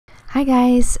Hi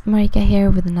guys, Marika here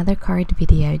with another card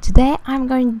video. Today I'm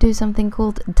going to do something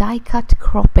called die cut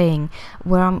cropping,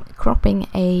 where I'm cropping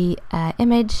a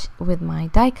image with my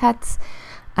die cuts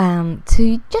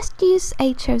to just use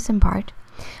a chosen part.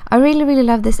 I really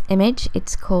love this image.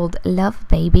 It's called Love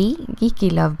Baby, Geeky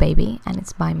Love Baby, and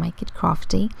it's by my kid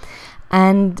Crafty.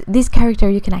 And this character,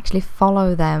 you can actually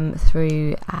follow them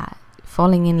through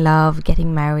falling in love,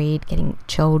 getting married, getting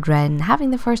children,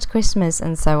 having the first Christmas,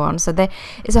 and so on. So there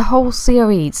is a whole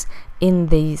series in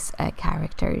these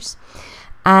characters.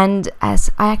 And as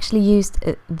I actually used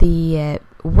the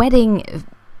wedding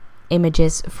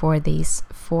images for this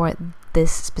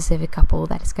specific couple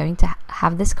that is going to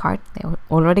have this card, they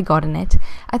already gotten it,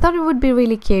 I thought it would be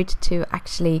really cute to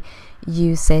actually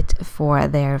use it for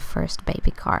their first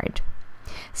baby card.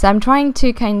 So I'm trying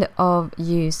to kind of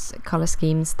use color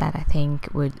schemes that I think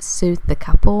would suit the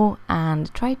couple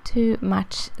and try to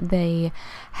match the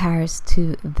hairs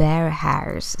to their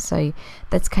hairs. So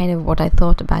that's kind of what I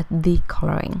thought about the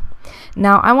coloring.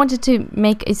 Now I wanted to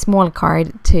make a small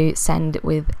card to send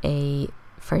with a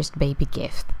first baby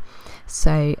gift.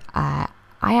 So I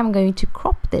am going to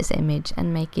crop this image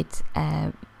and make it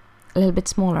a little bit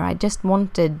smaller. I just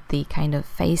wanted the kind of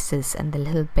faces and the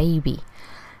little baby.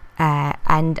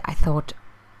 And I thought,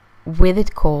 with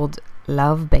it called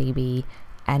Love Baby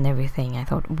and everything, I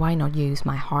thought, why not use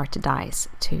my heart dies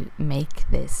to make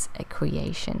this a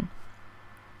creation?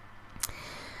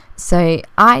 So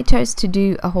I chose to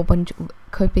do a whole bunch of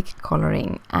Copic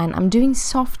coloring, and I'm doing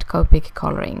soft Copic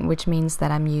coloring, which means that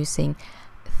I'm using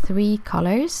 3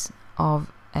 colors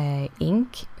of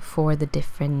ink for the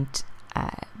different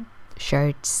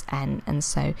shirts and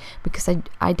so, because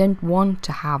I don't want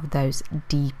to have those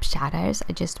deep shadows.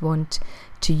 I just want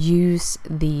to use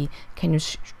the kind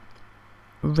of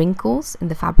wrinkles in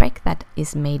the fabric that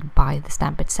is made by the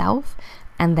stamp itself,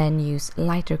 and then use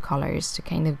lighter colors to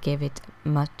kind of give it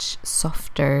much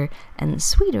softer and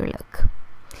sweeter look.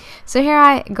 So here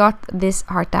I got this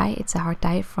heart die. It's a heart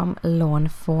die from Lawn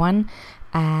Fawn,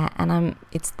 and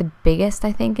it's the biggest,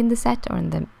 I think, in the set, or in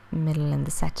the middle in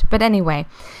the set. But anyway,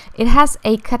 it has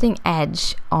a cutting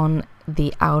edge on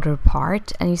the outer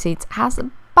part, and you see it has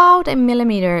about 1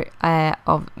 millimeter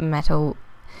of metal.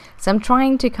 So I'm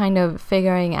trying to kind of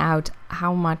figuring out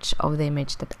how much of the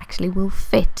image that actually will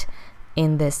fit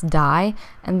in this die,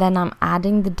 and then I'm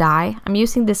adding the die. I'm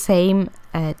using the same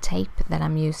tape that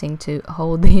I'm using to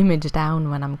hold the image down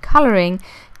when I'm coloring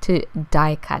to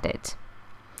die cut it.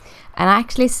 And I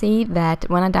actually see that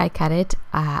when I die cut it,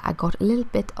 I got a little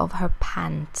bit of her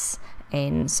pants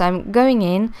in. So I'm going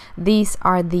in. These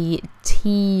are the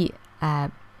T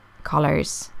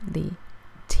colors, the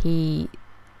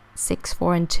T6,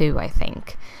 4, and 2, I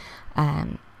think,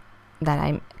 that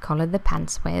I colored the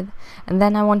pants with. And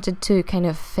then I wanted to kind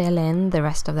of fill in the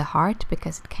rest of the heart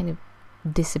because it kind of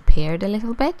disappeared a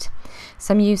little bit.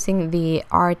 So I'm using the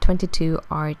R22,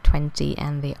 R20,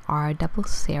 and the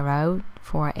R00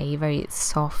 for a very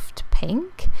soft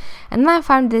pink. And then I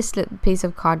found this little piece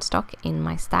of cardstock in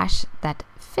my stash that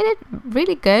fitted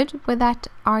really good with that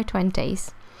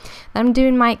R20s. Then I'm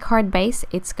doing my card base.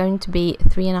 It's going to be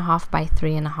 3.5 by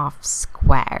 3.5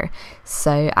 square.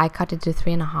 So I cut it to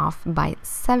 3.5 by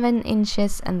 7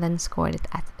 inches and then scored it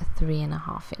at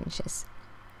 3.5 inches.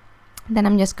 Then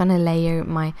I'm just gonna layer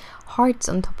my hearts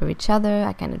on top of each other.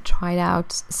 I kind of tried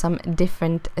out some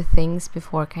different things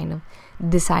before kind of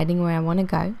deciding where I want to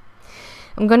go.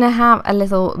 I'm gonna have a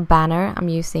little banner. I'm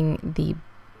using the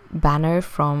banner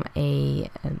from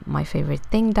my favorite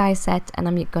thing die set, and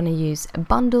I'm gonna use a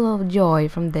bundle of joy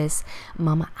from this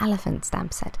Mama Elephant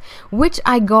stamp set, which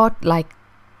I got like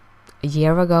a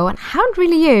year ago and haven't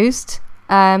really used.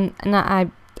 And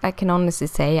I can honestly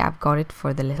say I've got it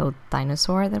for the little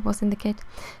dinosaur that was in the kit,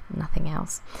 nothing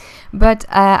else. But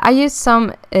I used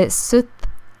some soot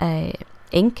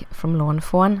ink from Lawn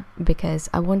Fawn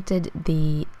because I wanted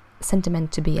the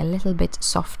sentiment to be a little bit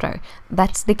softer.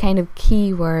 That's the kind of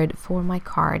key word for my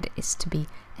card, is to be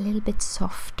a little bit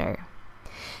softer.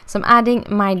 So I'm adding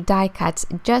my die cuts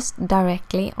just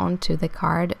directly onto the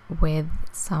card with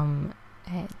some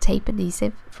tape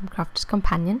adhesive from Crafty's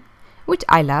Companion, which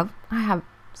I love. I have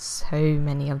so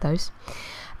many of those.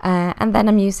 And then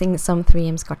I'm using some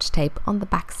 3M Scotch tape on the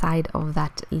back side of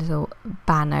that little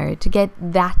banner to get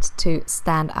that to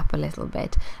stand up a little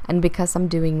bit. And because I'm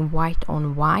doing white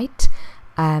on white,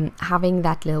 having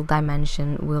that little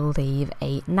dimension will leave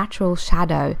a natural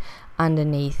shadow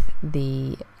underneath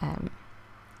the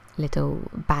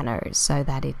little banner, so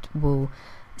that it will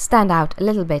stand out a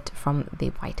little bit from the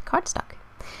white cardstock.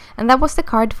 And that was the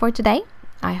card for today.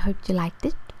 I hope you liked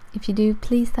it. If you do,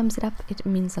 please thumbs it up, it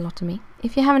means a lot to me.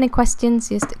 If you have any questions,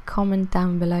 just comment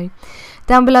down below.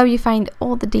 Down below you find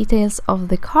all the details of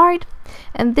the card,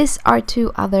 and these are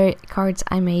 2 other cards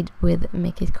I made with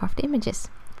Make It Craft images.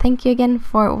 Thank you again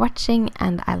for watching,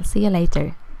 and I'll see you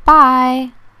later.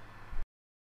 Bye!